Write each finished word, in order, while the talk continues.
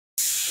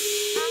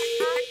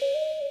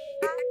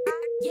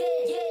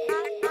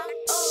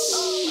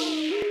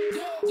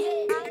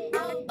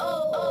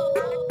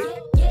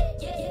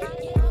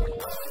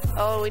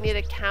Oh, we need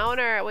a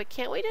counter. Wait,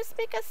 can't we just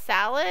make a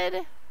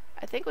salad?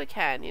 I think we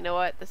can. You know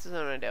what? This is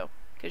what I'm gonna do.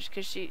 Cause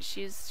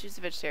she's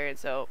a vegetarian,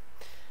 so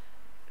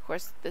of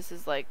course this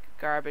is like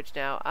garbage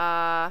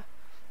now.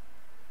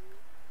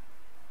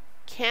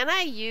 Can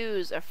I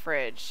use a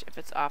fridge if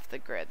it's off the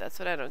grid? That's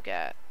what I don't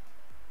get.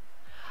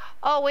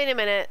 Oh, wait a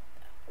minute.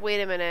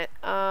 Wait a minute.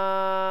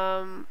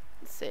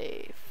 Let's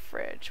see.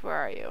 Fridge. Where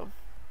are you?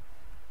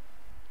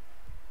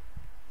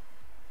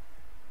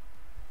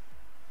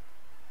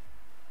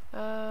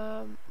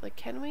 Like,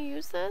 can we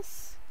use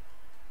this?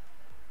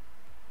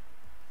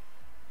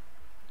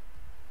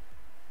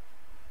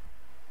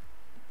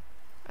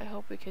 I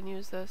hope we can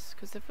use this,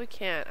 because if we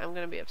can't, I'm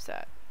gonna be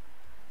upset.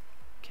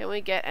 Can we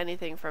get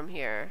anything from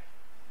here?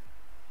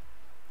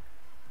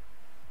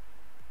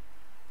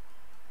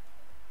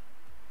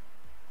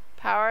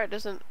 Power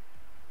doesn't...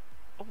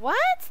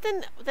 What?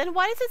 Then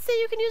why does it say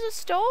you can use a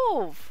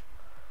stove?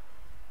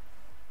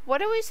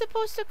 What are we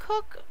supposed to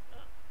cook?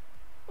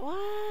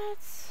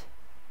 What?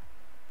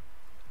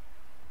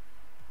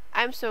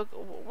 I'm so...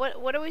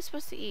 What are we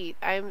supposed to eat?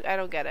 I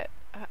don't get it.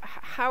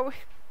 How...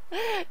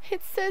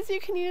 It says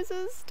you can use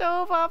a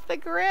stove off the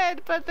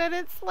grid, but then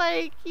it's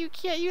like you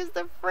can't use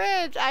the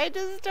fridge. I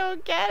just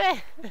don't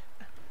get it.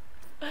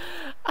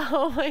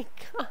 Oh my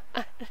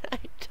god. I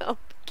don't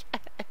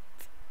get it.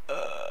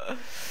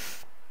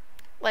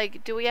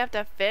 Like, do we have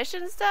to fish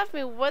and stuff? I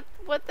mean, what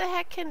the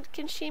heck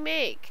can she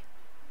make?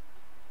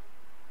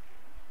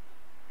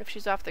 If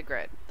she's off the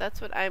grid. That's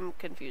what I'm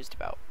confused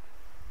about.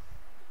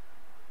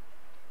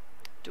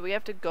 Do we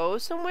have to go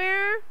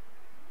somewhere?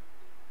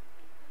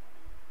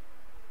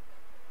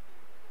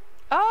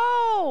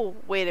 Oh!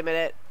 Wait a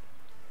minute.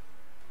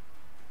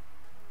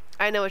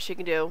 I know what she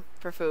can do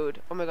for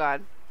food. Oh my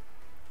god.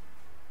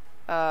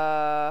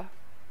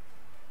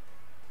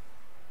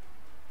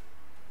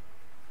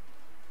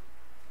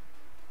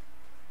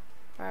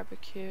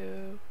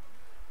 Barbecue.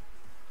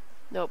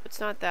 Nope, it's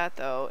not that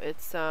though.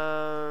 It's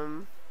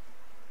the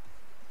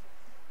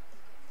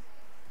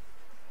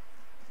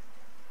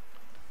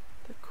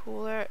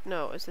cooler.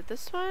 No, is it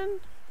this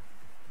one?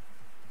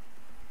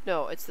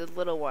 No, it's the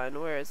little one.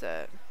 Where is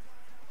it?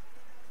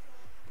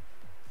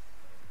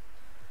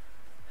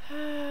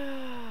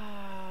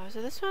 Is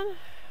it this one?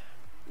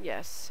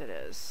 Yes, it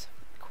is.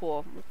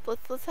 Cool.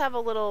 Let's have a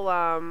little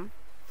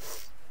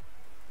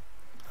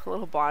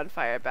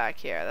bonfire back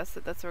here. That's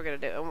what we're gonna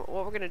do. And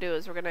what we're gonna do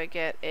is we're gonna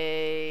get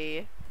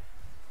a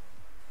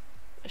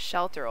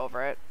shelter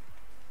over it.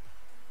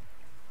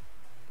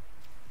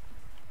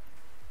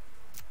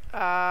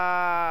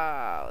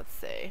 Let's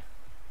see.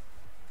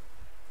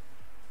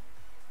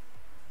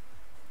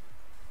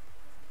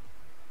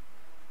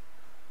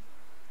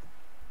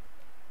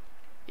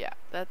 Yeah,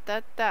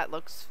 that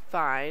looks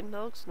fine.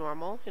 That looks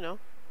normal, you know.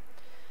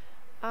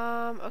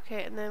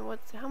 Okay, and then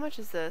how much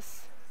is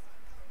this?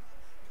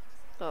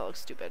 Oh, it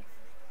looks stupid.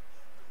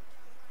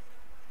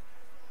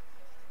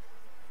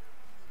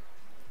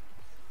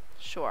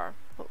 Sure,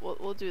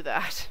 we'll do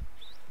that.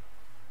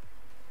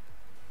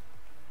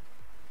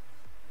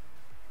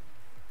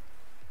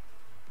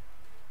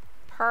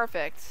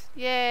 Perfect.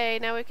 Yay!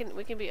 Now we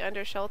can be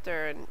under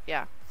shelter and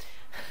yeah,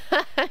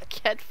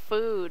 get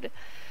food.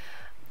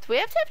 Do we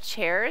have to have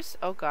chairs?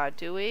 Oh god,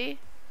 do we?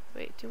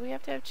 Wait, do we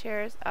have to have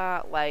chairs?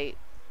 Light.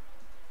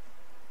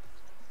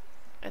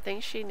 I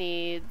think she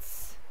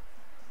needs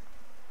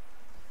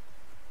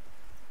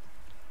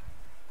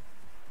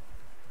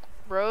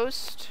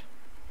roast.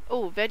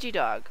 Oh, veggie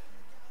dog.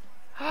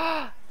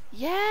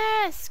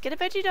 Yes! Get a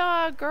veggie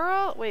dog,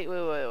 girl! Wait.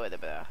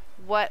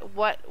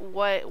 What?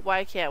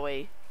 Why can't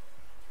we?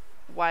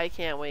 Why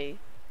can't we?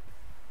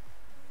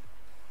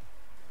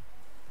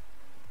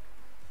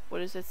 What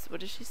is this?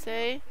 What does she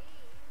say?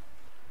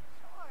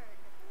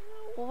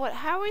 Well, what?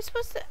 How are we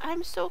supposed to?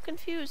 I'm so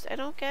confused. I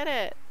don't get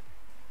it.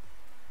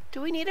 Do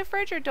we need a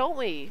fridge or don't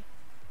we?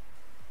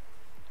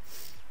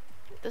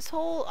 This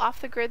whole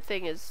off-the-grid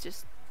thing is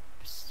just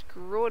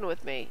screwing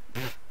with me.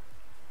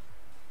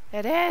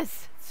 It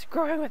is! It's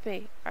screwing with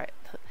me. Alright,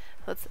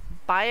 let's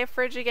buy a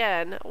fridge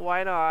again.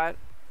 Why not?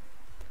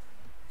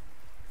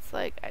 It's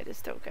like, I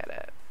just don't get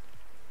it.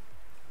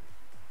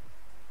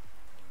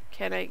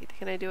 Can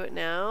I do it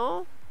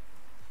now?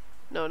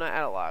 No, not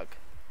analog.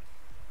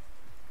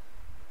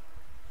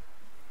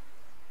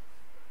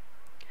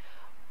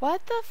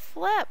 What the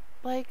flip?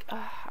 Like,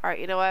 alright,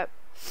 you know what?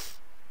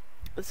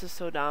 This is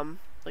so dumb.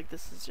 Like,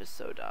 this is just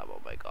so dumb.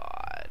 Oh my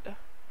god.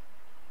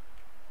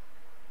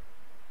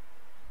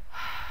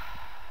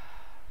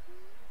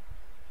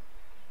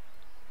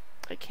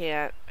 I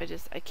can't.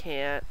 I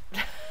can't.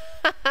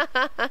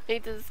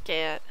 I just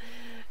can't.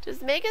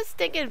 Just make a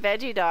stinking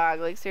veggie dog.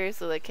 Like,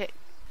 seriously, like...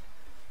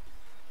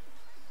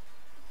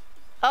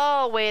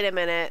 Oh, wait a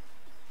minute.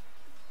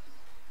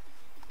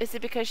 Is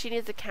it because she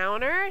needs a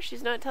counter?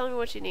 She's not telling me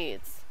what she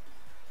needs.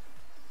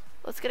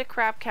 Let's get a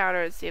crap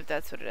counter and see if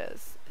that's what it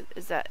is.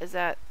 Is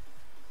that...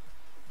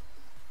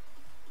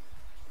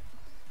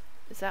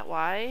 Is that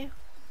why?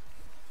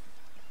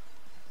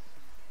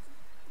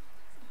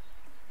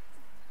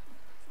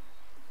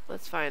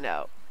 Let's find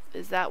out.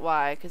 Is that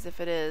why? Because if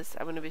it is,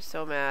 I'm gonna be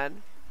so mad.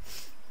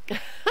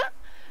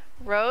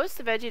 Roast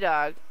the veggie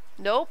dog.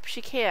 Nope,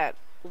 she can't.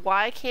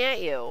 Why can't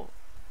you?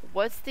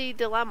 What's the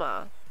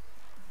dilemma?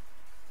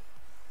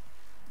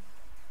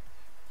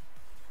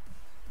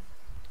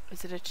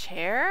 Is it a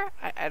chair?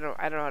 I don't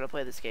know how to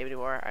play this game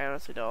anymore. I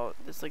honestly don't.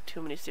 There's like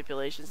too many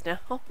stipulations now.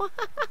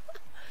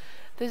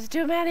 There's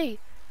too many.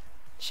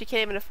 She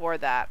can't even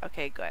afford that.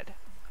 Okay, good.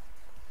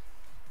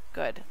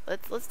 Good.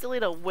 Let's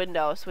delete a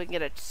window so we can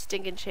get a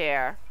stinking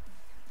chair.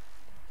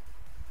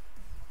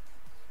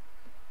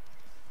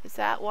 Is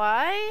that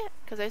why?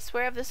 Because I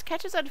swear if this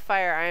catches on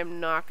fire, I am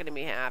not going to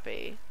be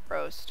happy.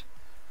 Roast.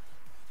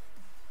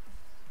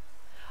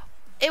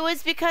 It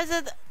was because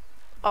of the...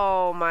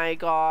 Oh my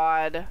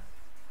god.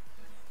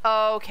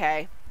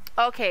 Okay.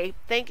 Okay.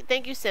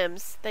 Thank you,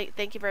 Sims.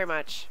 Thank you very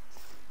much.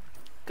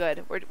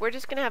 Good. We're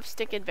just gonna have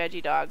stinking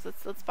veggie dogs.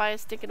 Let's buy a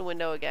stinking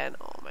window again.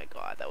 Oh my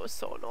god, that was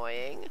so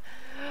annoying.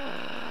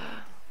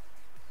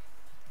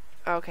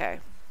 Okay.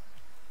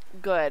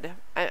 Good.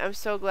 I'm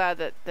so glad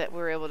that we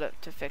were able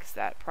to fix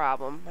that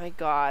problem. My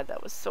god,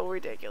 that was so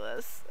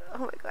ridiculous. Oh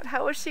my god,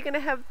 how is she gonna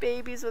have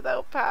babies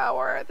without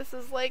power? This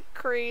is like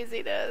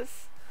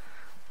craziness.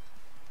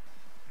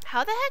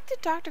 How the heck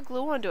did Dr.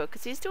 Gluon do it?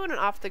 Because he's doing it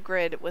off the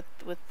grid with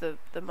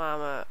the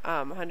mama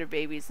 100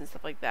 babies and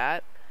stuff like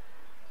that.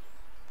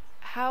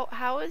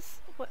 How is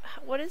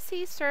what is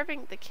he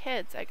serving the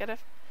kids? I gotta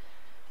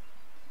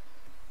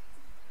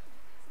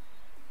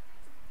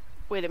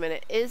wait a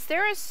minute. Is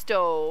there a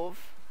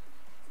stove?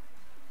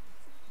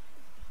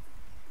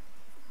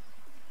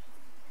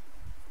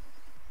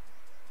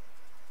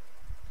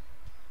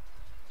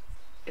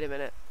 Wait a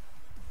minute.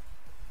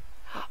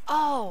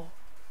 Oh!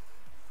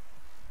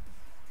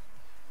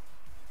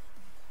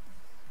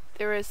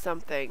 There is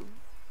something.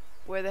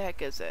 Where the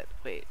heck is it?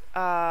 Wait.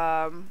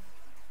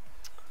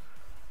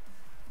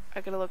 I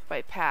gotta look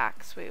by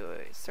packs. Wait.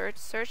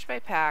 Search by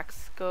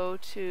packs. Go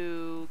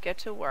to get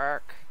to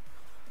work.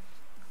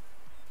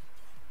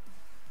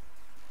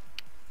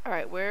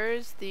 Alright,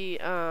 where's the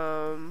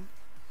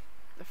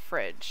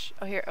fridge?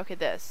 Oh, here. Okay,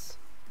 this.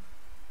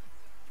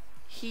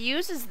 He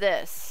uses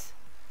this.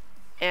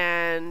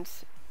 And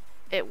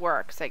it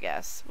works, I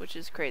guess, which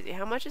is crazy.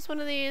 How much is one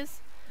of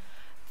these?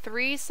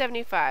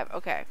 $3.75.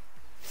 Okay.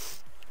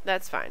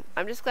 That's fine.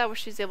 I'm just glad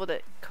she's able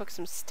to cook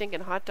some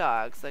stinking hot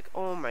dogs. Like,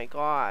 oh my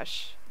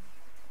gosh.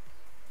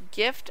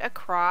 Gift a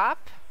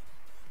crop.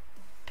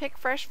 Pick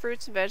fresh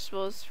fruits and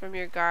vegetables from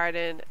your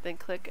garden. Then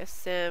click a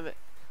sim.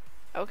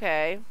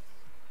 Okay.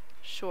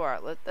 Sure.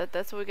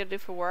 That's what we gotta do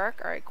for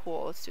work? Alright,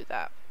 cool. Let's do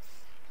that.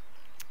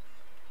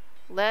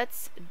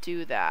 Let's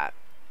do that.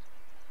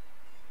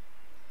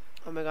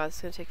 Oh my god, this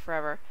is gonna take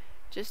forever.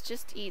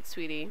 Just eat,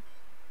 sweetie.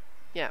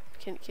 Yeah,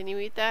 can you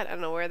eat that? I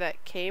don't know where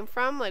that came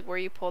from, like where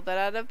you pulled that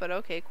out of, but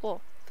okay,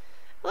 cool.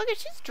 Look,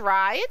 she's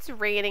dry. It's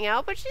raining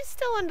out, but she's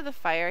still under the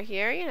fire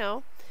here, you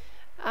know.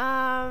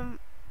 Can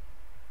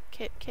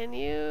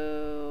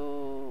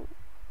you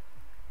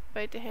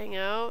wait to hang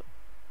out?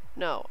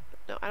 No,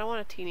 I don't want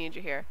a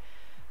teenager here.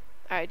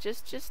 All right,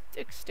 just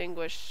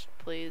extinguish,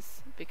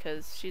 please,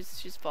 because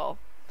she's full.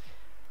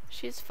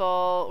 She's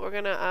full. We're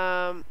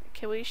gonna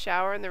can we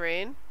shower in the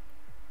rain?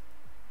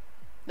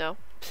 No.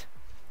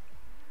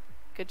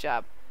 Good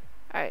job.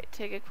 Alright,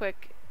 take a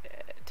quick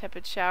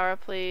tepid shower,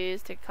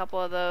 please. Take a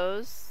couple of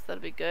those.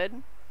 That'll be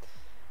good.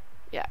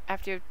 Yeah,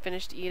 after you've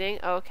finished eating.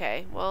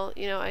 Okay. Well,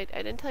 you know, I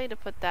didn't tell you to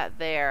put that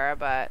there,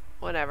 but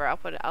whatever. I'll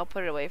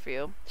put it away for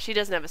you. She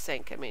doesn't have a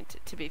sink. I mean,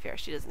 to be fair,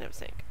 she doesn't have a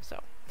sink.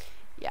 So,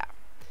 yeah.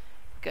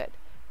 Good.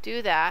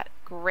 Do that.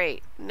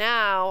 Great.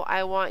 Now,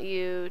 I want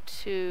you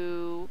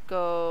to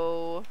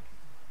go...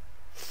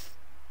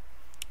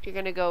 You're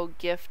gonna go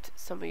gift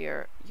some of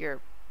your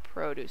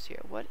produce here.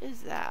 What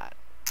is that?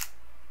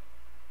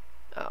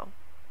 Oh.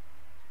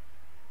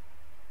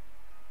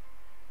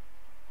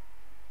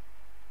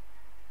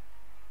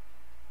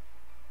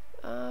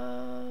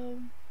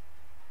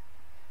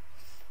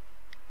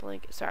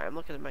 Blanket. Sorry, I'm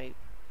looking at my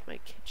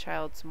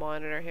child's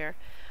monitor here.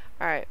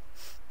 All right.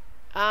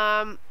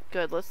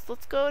 Good.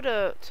 Let's go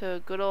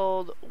to good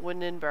old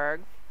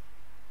Windenburg.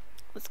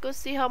 Let's go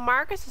see how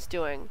Marcus is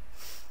doing.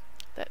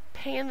 That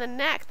pain in the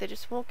neck. They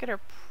just won't get her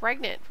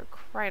pregnant, for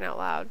crying out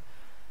loud.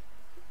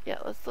 Yeah,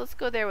 let's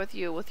go there with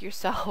you, with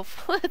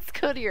yourself. Let's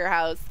go to your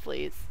house,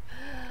 please.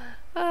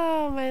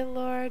 Oh my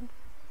lord.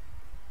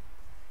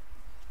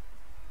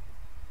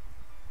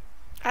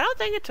 I don't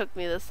think it took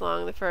me this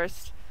long, the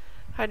first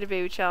 100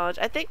 baby challenge.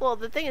 I think, well,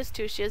 the thing is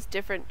too, she has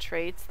different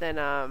traits than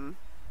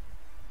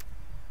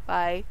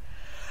my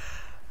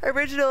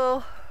original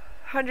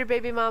 100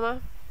 baby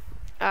mama.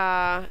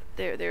 They're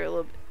a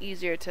little bit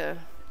easier to,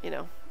 you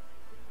know,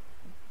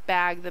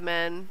 bag them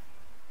in.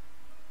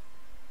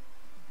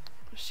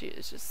 She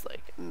is just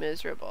like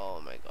miserable.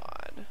 Oh my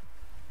god.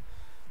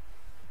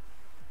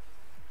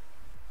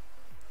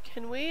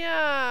 Can we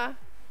I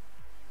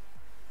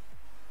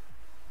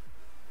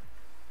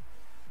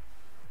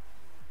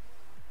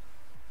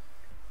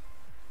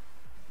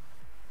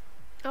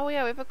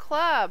yeah, we have a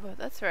club.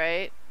 That's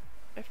right.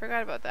 I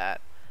forgot about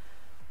that.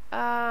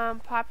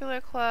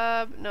 Popular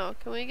club. No,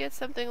 can we get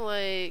something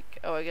like...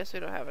 Oh, I guess we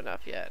don't have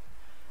enough yet.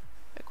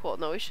 Okay, cool.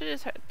 No, we should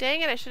just...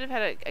 Dang it, I should have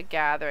had a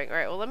gathering.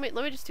 Alright, well, let me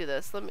just do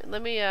this.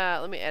 Let me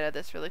edit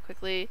this really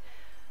quickly.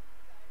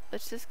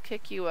 Let's just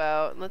kick you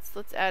out. Let's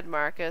add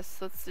Marcus.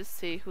 Let's just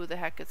see who the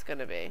heck it's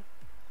gonna be.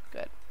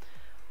 Good.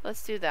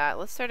 Let's do that.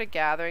 Let's start a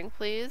gathering,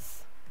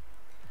 please.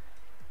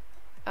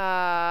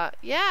 Yeah,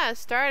 it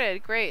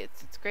started. Great.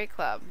 It's a great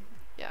club.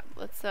 Yeah,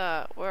 let's,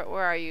 where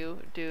are you,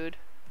 dude?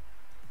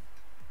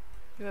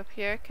 You up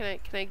here? Can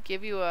I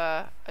give you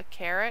a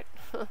carrot?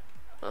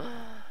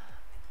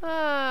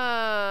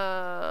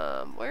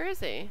 Where is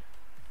he?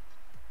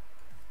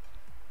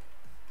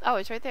 Oh,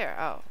 he's right there.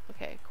 Oh,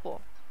 okay,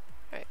 cool.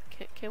 Alright,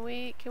 can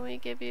we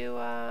give you,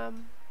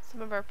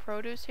 some of our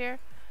produce here?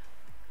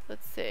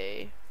 Let's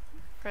see.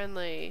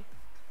 Friendly.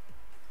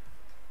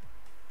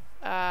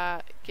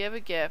 Give a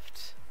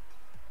gift.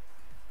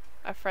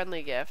 A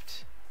friendly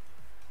gift.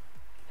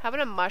 How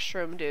about a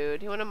mushroom,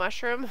 dude? You want a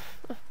mushroom?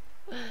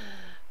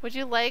 Would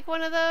you like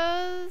one of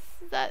those?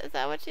 Is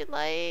that what you'd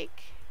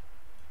like?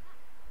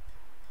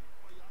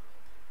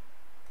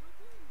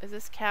 Does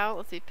this count?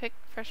 Let's see. Pick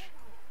fresh.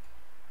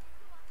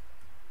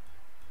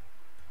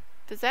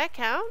 Does that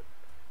count?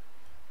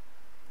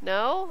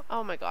 No?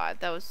 Oh my god,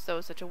 that was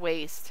such a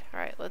waste.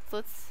 Alright,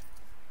 let's...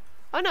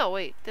 Oh no,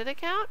 wait. Did it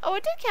count? Oh,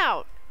 it did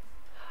count!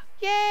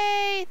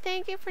 Yay!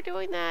 Thank you for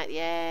doing that.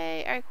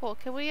 Yay! Alright, cool.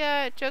 Can we,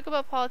 joke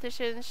about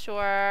politicians?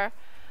 Sure.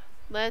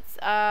 Let's,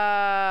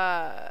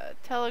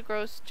 tell a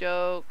gross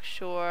joke.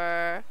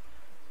 Sure.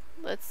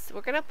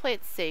 We're gonna play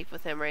it safe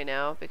with him right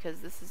now because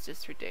this is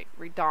just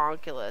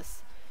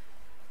ridiculous.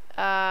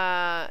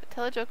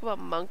 Tell a joke about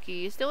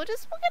monkeys. No, we'll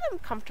get him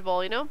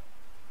comfortable, you know?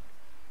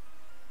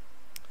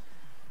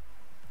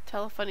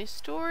 Tell a funny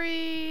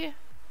story.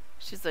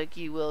 She's like,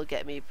 you will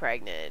get me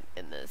pregnant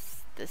in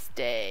this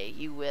day.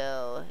 You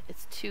will.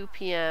 It's 2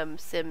 p.m.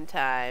 sim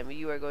time.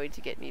 You are going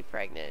to get me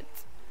pregnant.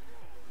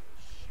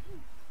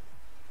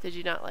 Did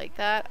you not like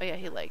that? Oh yeah,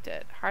 he liked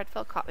it.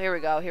 Heartfelt compliment. Here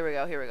we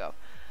go.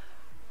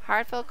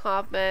 Heartfelt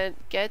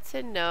compliment. Get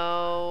to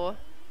know.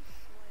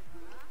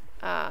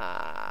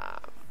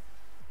 Heartfelt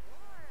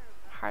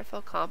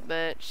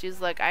compliment.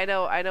 She's like, I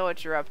know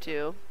what you're up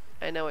to.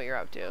 I know what you're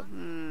up to.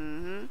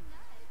 Mm-hmm.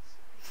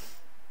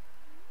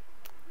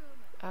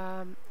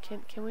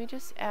 Can we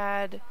just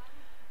add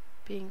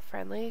being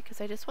friendly?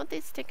 Because I just want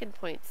these sticking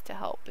points to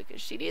help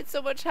because she needs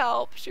so much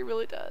help. She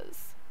really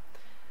does.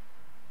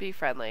 Be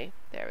friendly.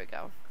 There we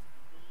go.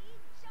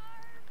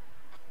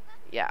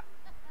 Yeah.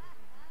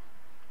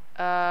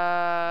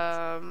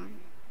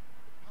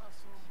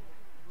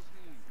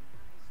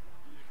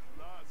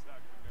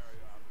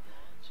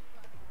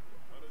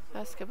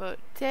 Ask about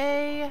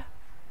day.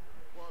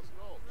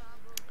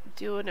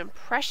 Do an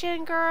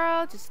impression,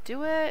 girl. Just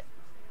do it.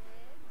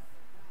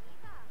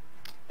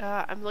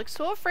 I'm like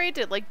so afraid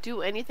to like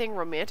do anything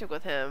romantic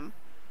with him.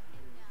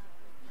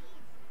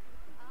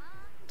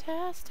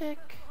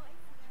 Fantastic.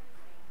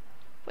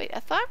 Wait,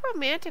 I thought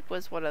romantic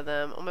was one of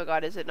them. Oh my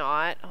god, is it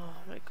not? Oh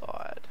my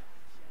god.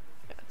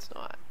 Yeah, it's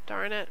not.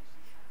 Darn it.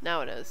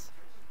 Now it is.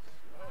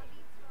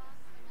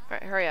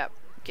 Alright, hurry up.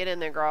 Get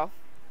in there, girl.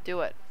 Do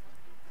it.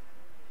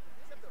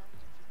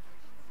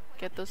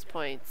 Get those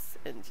points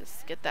and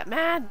just get that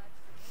man.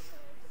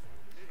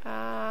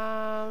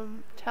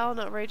 Tell an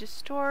outrageous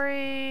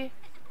story.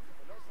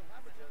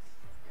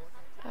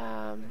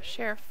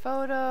 Share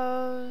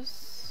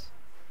photos.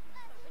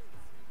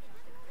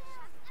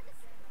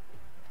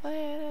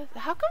 How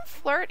come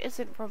flirt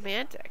isn't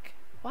romantic?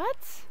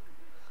 What?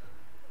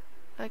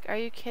 Like, are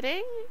you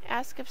kidding?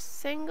 Ask if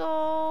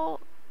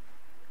single.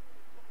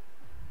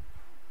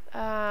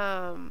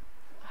 Hug?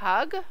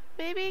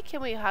 Maybe?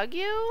 Can we hug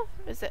you?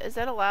 Is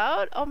that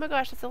allowed? Oh my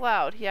gosh, it's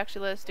allowed. He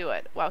actually let us do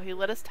it. Wow, he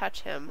let us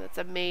touch him. That's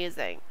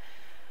amazing.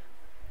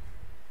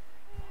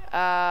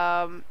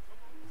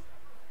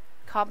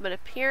 Compliment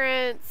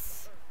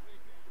appearance.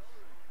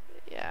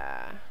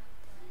 Yeah.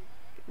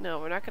 No,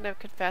 we're not gonna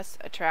confess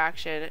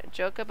attraction.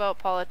 Joke about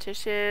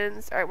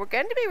politicians. Alright, we're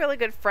getting to be really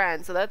good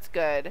friends, so that's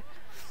good.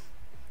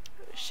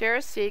 Share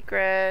a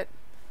secret.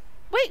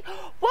 Wait!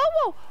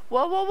 Whoa!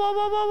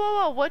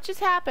 What just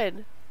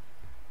happened?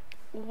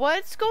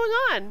 What's going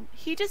on?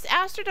 He just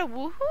asked her to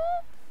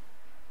woohoo?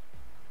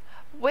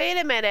 Wait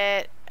a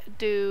minute,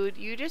 dude.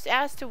 You just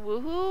asked to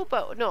woohoo?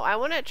 But no, I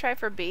want to try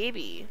for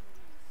baby.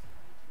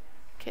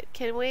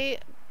 Can we?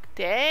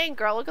 Dang,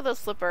 girl, look at those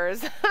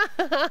slippers.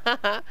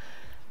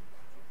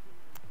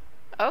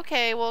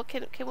 Okay, well,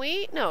 can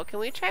we? No, can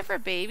we try for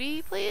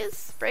baby,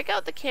 please? Break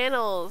out the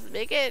candles.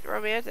 Make it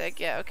romantic.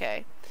 Yeah,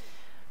 okay.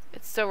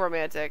 It's so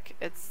romantic.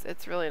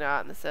 It's really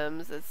not in The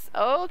Sims. It's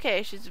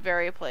okay. She's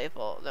very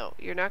playful. No,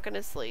 you're not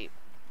gonna sleep.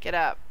 Get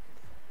up.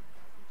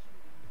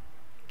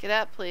 Get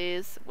up,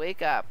 please.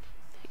 Wake up.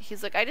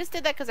 He's like, I just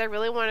did that because I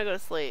really want to go to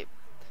sleep.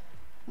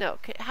 No,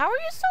 how are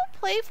you so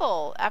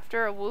playful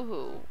after a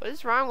woohoo? What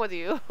is wrong with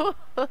you?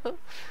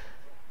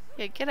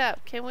 Yeah, get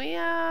up. Can we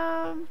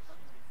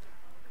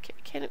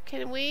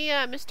Can we,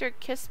 Mr.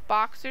 Kiss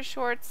Boxer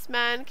Shorts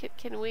man,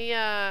 can we, you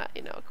know,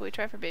 can we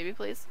try for baby,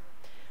 please?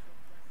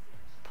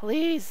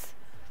 Please.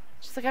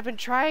 Just like I've been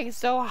trying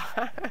so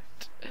hard.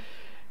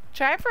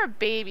 Try for a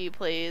baby,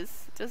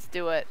 please. Just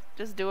do it.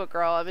 Just do it,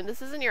 girl. I mean,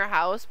 this isn't your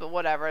house, but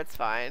whatever. It's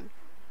fine.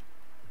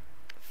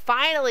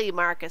 Finally,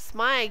 Marcus.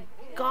 My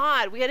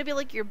God. We gotta be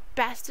like your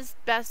bestest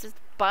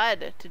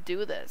bud to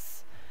do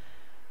this.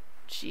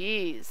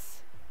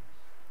 Jeez.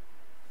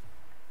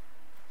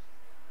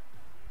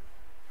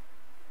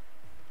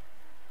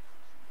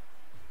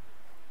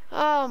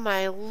 Oh,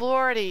 my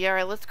lordy.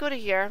 Alright, let's go to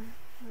here.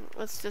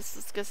 Let's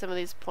get some of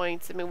these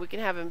points. I mean, we can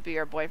have him be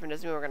our boyfriend.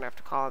 Doesn't mean we're gonna have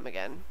to call him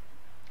again.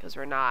 Because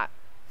we're not.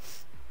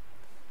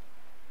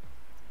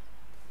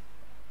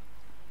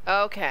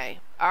 Okay.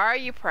 Are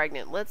you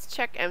pregnant? Let's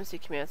check MC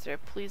Commander.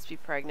 Please be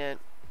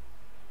pregnant.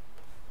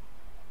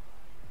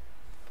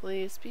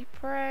 Please be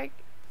pregnant.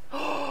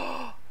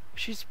 Oh,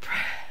 she's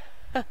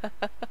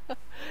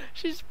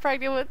she's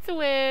pregnant with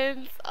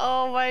twins.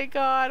 Oh my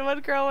God. One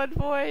girl, one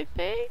boy.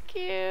 Thank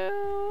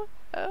you.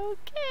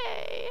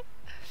 Okay.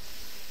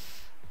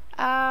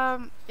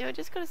 You know,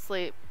 just go to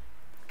sleep.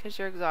 Because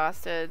you're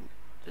exhausted.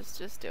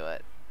 Just do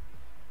it.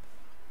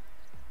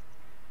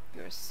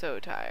 You're so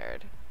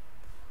tired.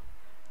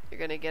 You're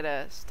gonna get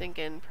a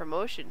stinking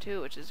promotion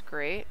too, which is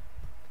great.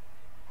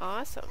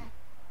 Awesome.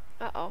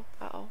 Uh-oh.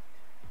 Uh-oh.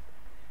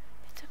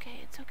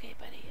 It's okay,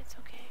 buddy. It's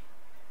okay.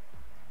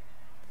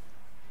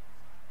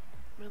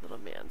 My little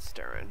man's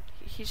stirring.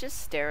 He's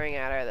just staring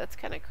at her. That's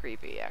kind of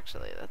creepy,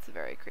 actually. That's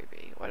very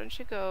creepy. Why don't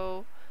you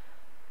go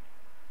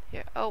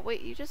here? Oh,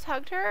 wait, you just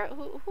hugged her?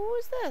 Who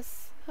is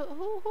this? Who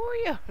are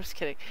you? I'm just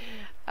kidding.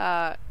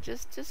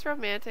 Just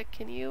romantic.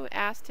 Can you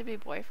ask to be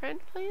boyfriend,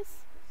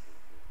 please?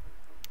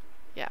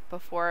 Yeah,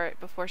 before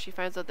she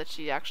finds out that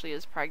she actually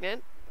is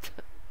pregnant.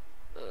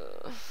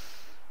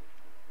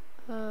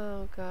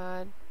 Oh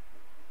God.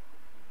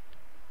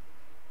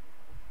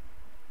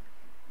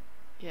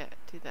 Yeah,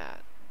 do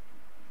that.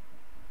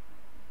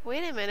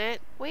 Wait a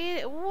minute.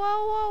 Wait.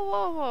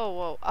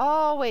 Whoa.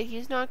 Oh, wait,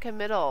 he's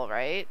non-committal,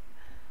 right?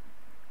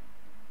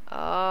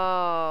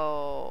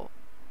 Oh.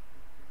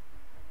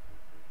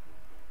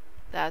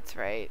 That's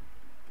right.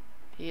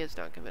 He is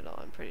non-committal,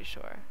 I'm pretty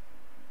sure.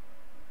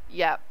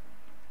 Yep.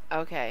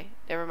 Okay.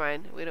 Never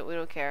mind. We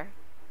don't care.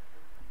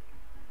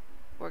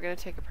 We're gonna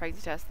take a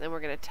pregnancy test and then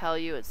we're gonna tell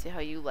you and see how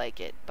you like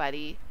it,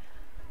 buddy.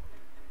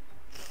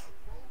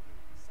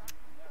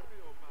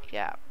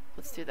 Yeah,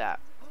 let's do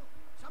that.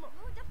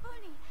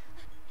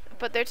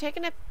 But they're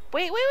taking a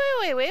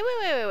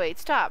wait,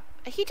 stop.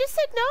 He just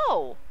said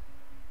no.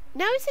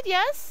 Now he said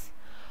yes?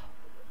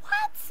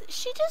 What?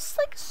 She just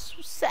like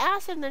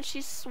asked him and then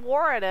she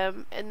swore at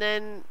him and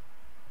then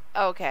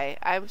okay,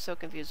 I'm so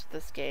confused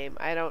with this game.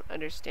 I don't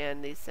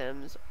understand these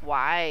Sims.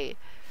 Why?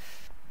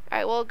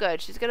 Alright, well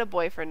good. She's got a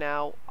boyfriend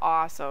now.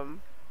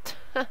 Awesome.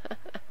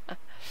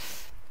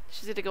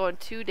 She's gonna go on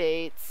 2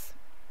 dates.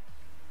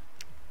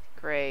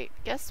 Great.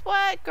 Guess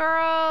what,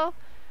 girl?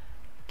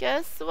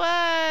 Guess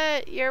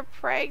what? You're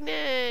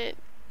pregnant.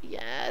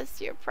 Yes,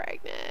 you're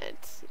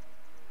pregnant.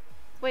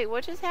 Wait,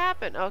 what just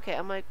happened? Okay,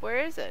 I'm like, where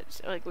is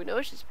it? Like, we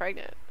know she's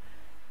pregnant.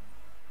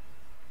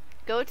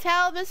 Go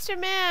tell Mr.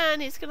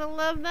 Man. He's gonna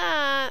love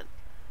that.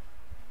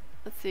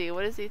 Let's see.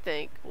 What does he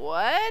think?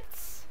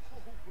 What?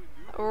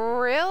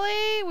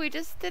 Really? We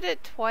just did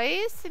it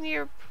twice and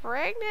you're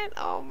pregnant?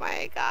 Oh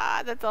my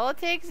God. That's all it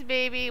takes,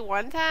 baby.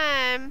 One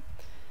time.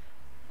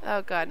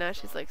 Oh God, now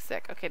she's like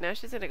sick. Okay, now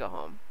she's gonna go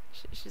home.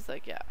 She's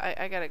like, yeah,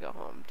 I gotta go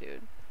home,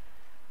 dude.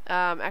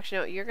 Actually,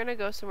 no, you're gonna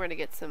go somewhere to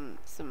get some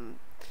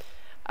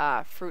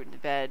fruit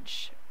and veg.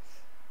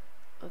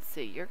 Let's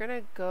see, you're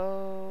gonna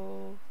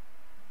go...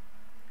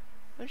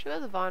 Why don't you go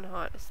to the Von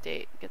Haunt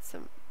estate? Get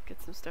some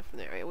stuff from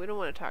there. We don't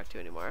want to talk to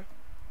you anymore.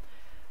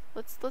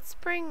 Let's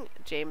bring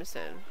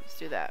Jameson. Let's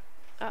do that.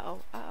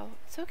 Uh-oh.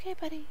 It's okay,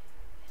 buddy.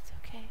 It's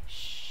okay.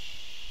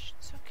 Shh.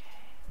 It's okay.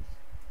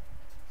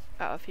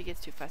 Uh-oh, if he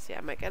gets too fussy,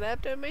 I might get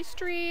up to my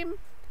stream.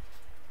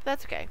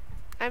 That's okay.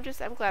 I'm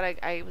glad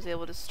I was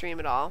able to stream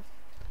it all.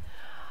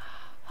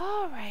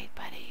 Alright,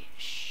 buddy.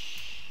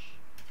 Shh.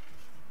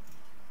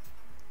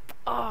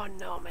 Oh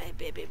no, my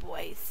baby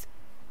boy's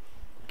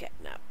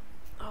getting up.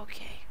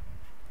 Okay.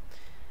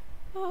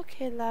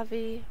 Okay,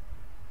 lovey.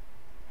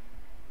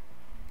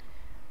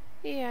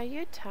 Yeah,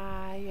 you're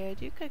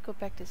tired. You could go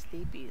back to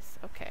sleepies.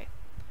 Okay.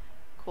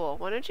 Cool.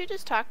 Why don't you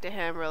just talk to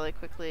him really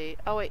quickly?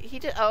 Oh,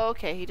 wait. Oh,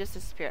 okay. He just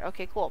disappeared.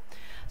 Okay, cool.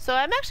 So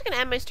I'm actually going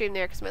to end my stream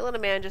there because my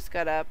little man just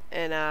got up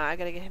and I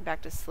got to get him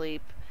back to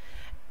sleep.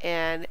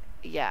 And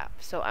yeah,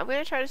 so I'm going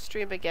to try to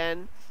stream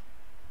again.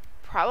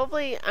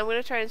 Probably, I'm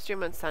going to try and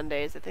stream on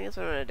Sundays. I think that's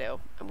what I'm going to do.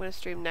 I'm going to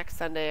stream next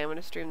Sunday. I'm going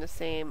to stream the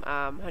same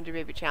 100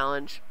 Baby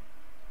Challenge,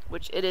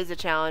 which it is a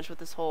challenge with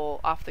this whole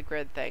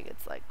off-the-grid thing.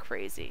 It's like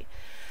crazy.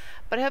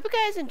 But I hope you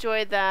guys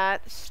enjoyed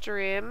that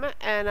stream.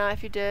 And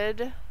if you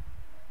did,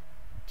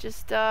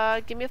 just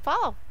give me a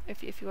follow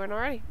if you weren't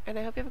already. And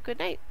I hope you have a good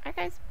night. Alright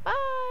guys,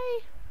 bye!